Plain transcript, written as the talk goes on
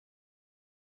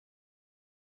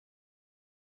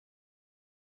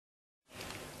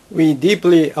We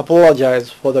deeply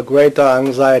apologize for the greater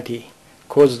anxiety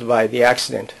caused by the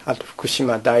accident at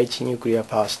Fukushima Daiichi nuclear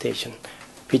power station,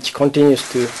 which continues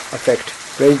to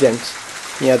affect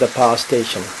residents near the power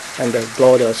station and the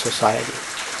broader society.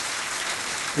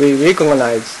 We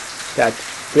recognize that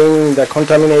bringing the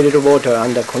contaminated water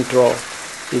under control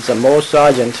is the most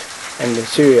urgent and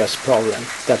serious problem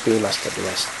that we must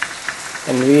address.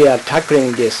 And we are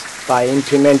tackling this by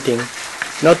implementing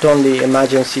not only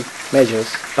emergency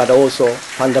measures but also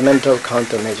fundamental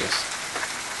countermeasures.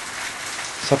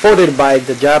 Supported by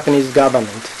the Japanese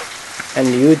government and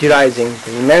utilizing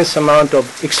the immense amount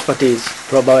of expertise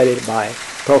provided by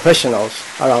professionals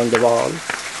around the world,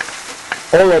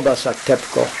 all of us at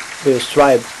TEPCO will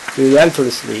strive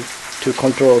relentlessly to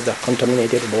control the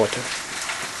contaminated water.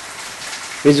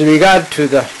 With regard to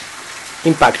the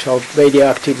impact of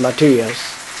radioactive materials,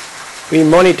 we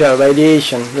monitor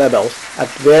radiation levels at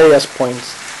various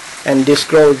points and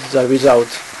disclose the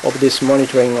results of this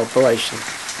monitoring operation.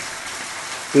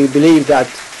 We believe that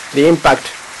the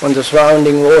impact on the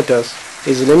surrounding waters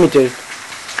is limited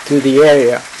to the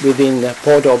area within the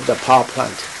port of the power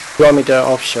plant, kilometer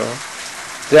offshore.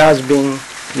 There has been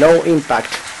no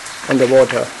impact on the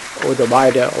water or the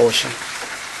wider ocean.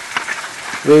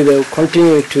 We will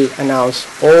continue to announce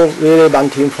all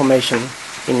relevant information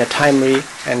in a timely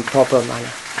and proper manner.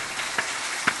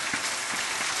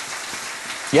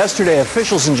 Yesterday,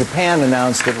 officials in Japan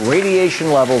announced that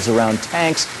radiation levels around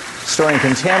tanks storing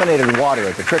contaminated water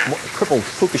at the crippled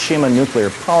Fukushima nuclear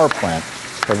power plant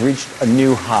have reached a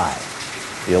new high.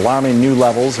 The alarming new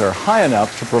levels are high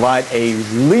enough to provide a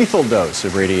lethal dose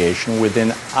of radiation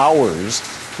within hours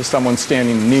to someone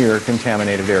standing near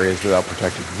contaminated areas without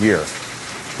protective gear.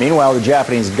 Meanwhile, the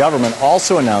Japanese government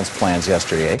also announced plans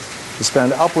yesterday to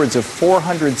spend upwards of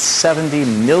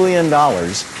 $470 million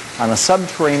on a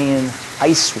subterranean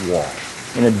ice wall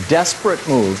in a desperate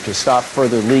move to stop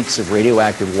further leaks of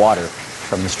radioactive water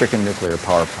from the stricken nuclear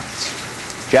power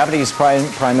plants. Japanese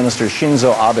Prime Minister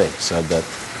Shinzo Abe said that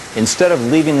instead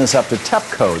of leaving this up to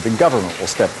TEPCO, the government will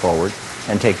step forward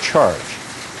and take charge.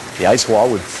 The ice wall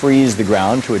would freeze the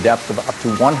ground to a depth of up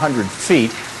to 100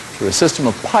 feet through a system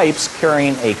of pipes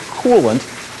carrying a coolant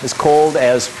as cold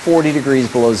as 40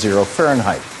 degrees below 0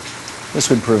 Fahrenheit. This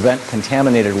would prevent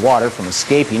contaminated water from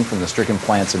escaping from the stricken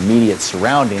plant's immediate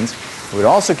surroundings. It would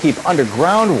also keep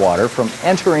underground water from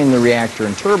entering the reactor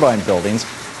and turbine buildings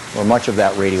where much of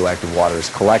that radioactive water is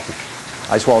collected.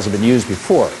 Ice walls have been used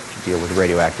before to deal with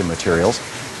radioactive materials,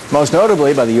 most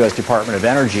notably by the U.S. Department of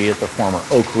Energy at the former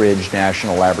Oak Ridge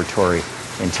National Laboratory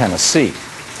in Tennessee.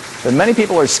 But many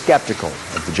people are skeptical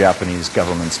of the Japanese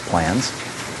government's plans.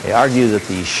 They argue that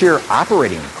the sheer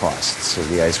operating costs of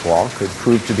the ice wall could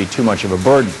prove to be too much of a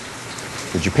burden.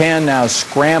 With Japan now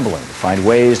scrambling to find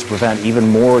ways to prevent even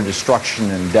more destruction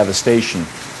and devastation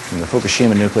from the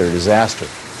Fukushima nuclear disaster,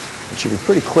 it should be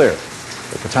pretty clear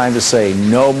that the time to say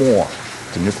no more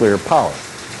to nuclear power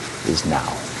is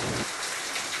now.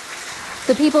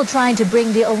 The people trying to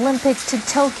bring the Olympics to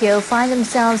Tokyo find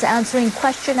themselves answering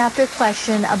question after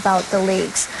question about the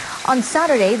leaks. On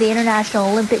Saturday, the International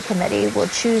Olympic Committee will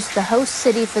choose the host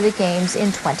city for the Games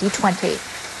in 2020.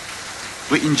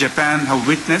 We in Japan have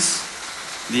witnessed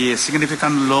the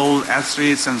significant role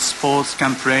athletes and sports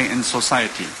can play in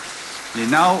society.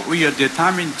 Now we are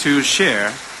determined to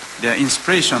share their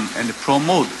inspiration and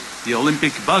promote the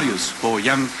Olympic values for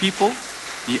young people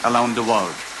around the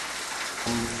world.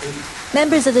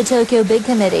 Members of the Tokyo Big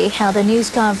Committee held a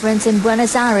news conference in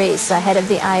Buenos Aires ahead of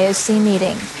the IOC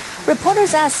meeting.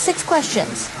 Reporters asked 6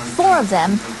 questions. 4 of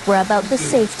them were about the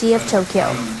safety of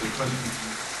Tokyo.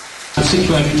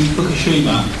 Situation in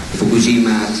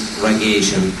Fukushima's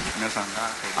radiation.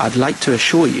 I'd like to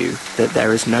assure you that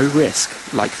there is no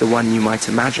risk like the one you might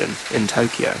imagine in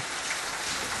Tokyo.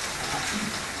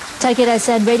 Takeda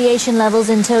said radiation levels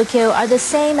in Tokyo are the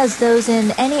same as those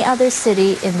in any other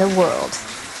city in the world.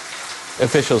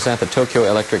 Officials at the Tokyo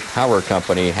Electric Power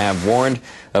Company have warned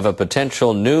of a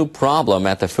potential new problem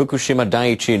at the Fukushima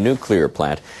Daiichi nuclear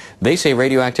plant. They say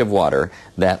radioactive water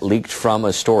that leaked from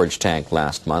a storage tank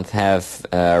last month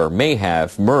may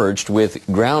have merged with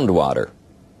groundwater.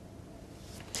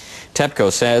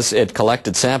 TEPCO says it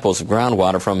collected samples of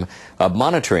groundwater from a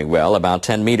monitoring well about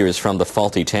 10 meters from the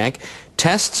faulty tank.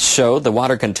 Tests showed the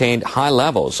water contained high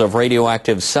levels of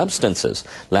radioactive substances.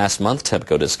 Last month,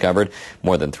 TEPCO discovered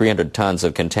more than 300 tons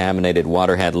of contaminated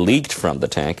water had leaked from the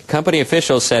tank. Company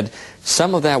officials said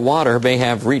some of that water may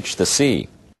have reached the sea.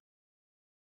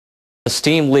 A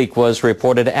steam leak was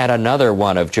reported at another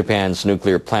one of Japan's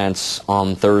nuclear plants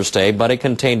on Thursday, but it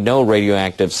contained no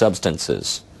radioactive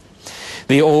substances.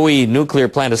 The Oi nuclear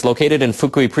plant is located in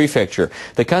Fukui Prefecture.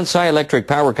 The Kansai Electric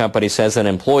Power Company says an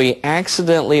employee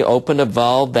accidentally opened a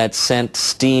valve that sent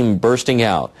steam bursting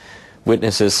out.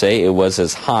 Witnesses say it was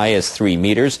as high as 3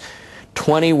 meters.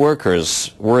 20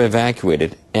 workers were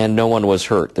evacuated and no one was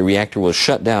hurt. The reactor was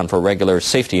shut down for regular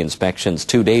safety inspections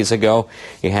 2 days ago.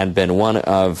 It had been one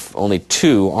of only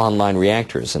 2 online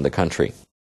reactors in the country.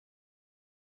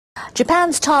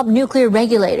 Japan's top nuclear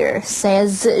regulator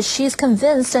says she's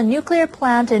convinced a nuclear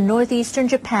plant in northeastern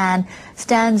Japan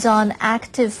stands on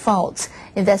active faults.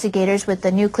 Investigators with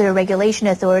the Nuclear Regulation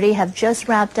Authority have just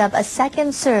wrapped up a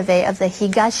second survey of the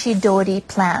Higashidori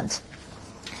plant.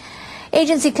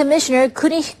 Agency Commissioner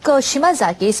Kunihiko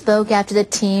Shimazaki spoke after the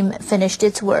team finished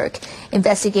its work.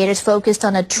 Investigators focused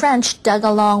on a trench dug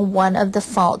along one of the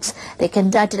faults. They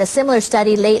conducted a similar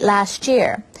study late last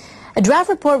year. A draft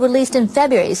report released in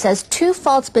February says 2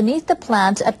 faults beneath the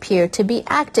plant appear to be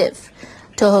active.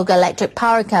 Tohoku Electric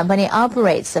Power Company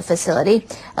operates the facility.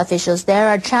 Officials there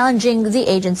are challenging the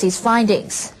agency's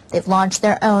findings. They've launched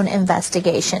their own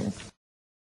investigation.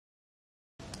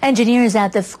 Engineers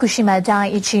at the Fukushima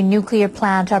Daiichi nuclear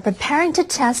plant are preparing to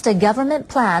test a government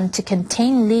plan to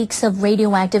contain leaks of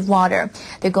radioactive water.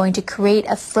 They're going to create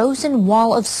a frozen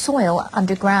wall of soil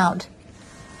underground.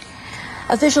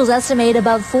 Officials estimate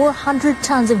about 400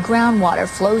 tons of groundwater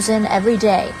flows in every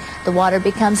day. The water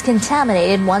becomes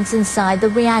contaminated once inside the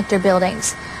reactor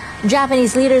buildings.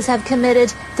 Japanese leaders have committed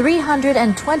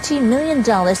 $320 million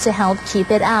to help keep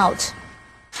it out.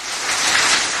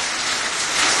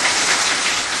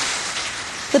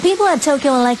 The people at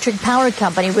Tokyo Electric Power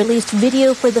Company released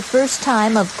video for the first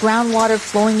time of groundwater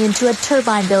flowing into a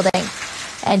turbine building.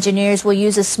 Engineers will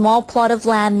use a small plot of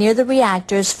land near the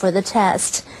reactors for the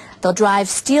test. They'll drive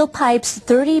steel pipes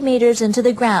 30 meters into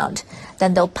the ground.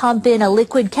 Then they'll pump in a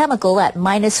liquid chemical at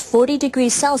 -40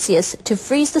 degrees Celsius to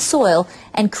freeze the soil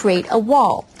and create a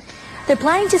wall. They're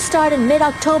planning to start in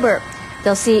mid-October.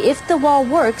 They'll see if the wall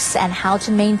works and how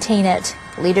to maintain it.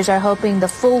 Leaders are hoping the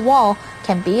full wall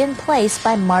can be in place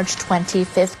by March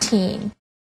 2015.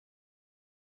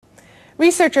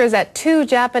 Researchers at 2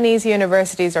 Japanese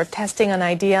universities are testing an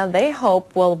idea they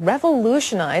hope will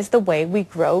revolutionize the way we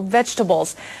grow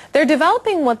vegetables. They're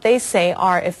developing what they say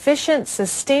are efficient,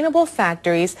 sustainable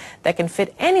factories that can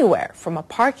fit anywhere from a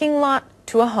parking lot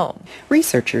to a home.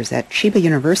 Researchers at Chiba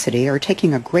University are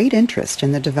taking a great interest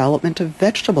in the development of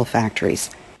vegetable factories.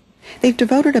 They've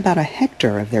devoted about a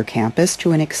hectare of their campus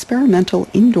to an experimental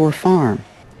indoor farm.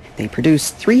 They produce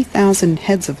 3,000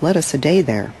 heads of lettuce a day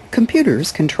there.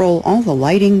 Computers control all the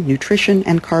lighting, nutrition,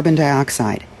 and carbon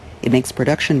dioxide. It makes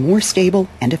production more stable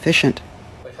and efficient.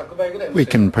 We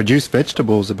can produce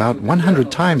vegetables about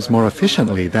 100 times more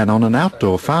efficiently than on an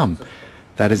outdoor farm.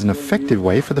 That is an effective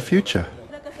way for the future.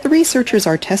 The researchers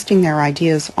are testing their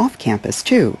ideas off campus,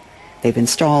 too. They've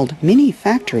installed mini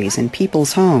factories in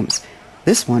people's homes.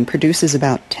 This one produces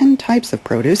about 10 types of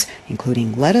produce,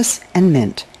 including lettuce and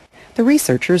mint. The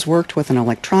researchers worked with an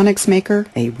electronics maker,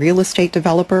 a real estate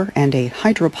developer, and a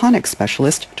hydroponics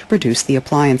specialist to produce the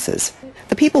appliances.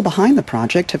 The people behind the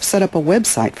project have set up a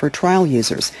website for trial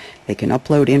users. They can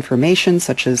upload information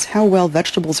such as how well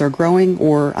vegetables are growing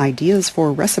or ideas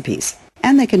for recipes.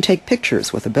 And they can take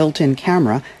pictures with a built-in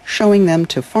camera, showing them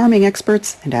to farming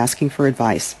experts and asking for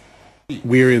advice.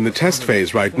 We're in the test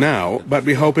phase right now, but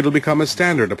we hope it'll become a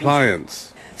standard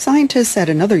appliance. Scientists at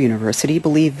another university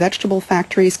believe vegetable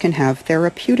factories can have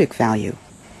therapeutic value.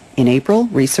 In April,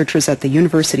 researchers at the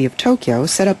University of Tokyo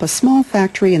set up a small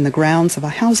factory in the grounds of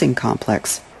a housing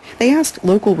complex. They asked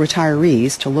local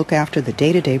retirees to look after the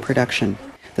day-to-day production.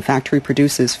 The factory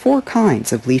produces 4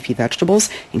 kinds of leafy vegetables,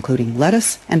 including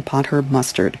lettuce and potherb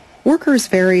mustard. Workers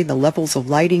vary the levels of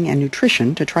lighting and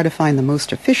nutrition to try to find the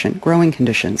most efficient growing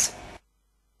conditions.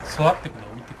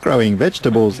 Growing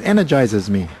vegetables energizes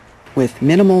me. With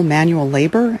minimal manual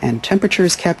labor and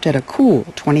temperatures kept at a cool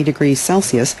 20 degrees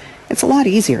Celsius, it's a lot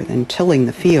easier than tilling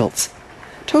the fields.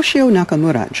 Toshio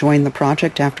Nakamura joined the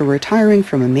project after retiring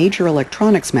from a major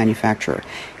electronics manufacturer.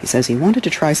 He says he wanted to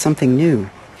try something new.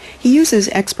 He uses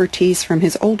expertise from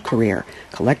his old career,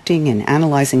 collecting and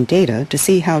analyzing data to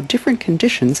see how different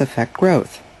conditions affect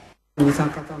growth.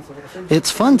 It's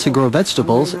fun to grow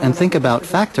vegetables and think about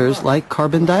factors like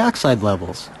carbon dioxide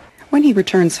levels. When he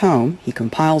returns home, he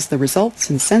compiles the results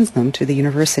and sends them to the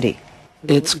university.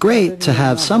 It's great to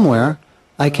have somewhere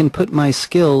I can put my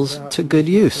skills to good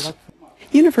use.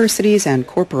 Universities and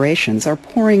corporations are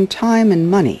pouring time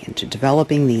and money into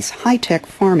developing these high-tech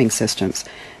farming systems.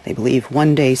 They believe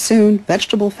one day soon,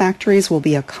 vegetable factories will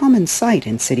be a common sight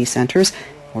in city centers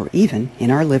or even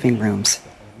in our living rooms.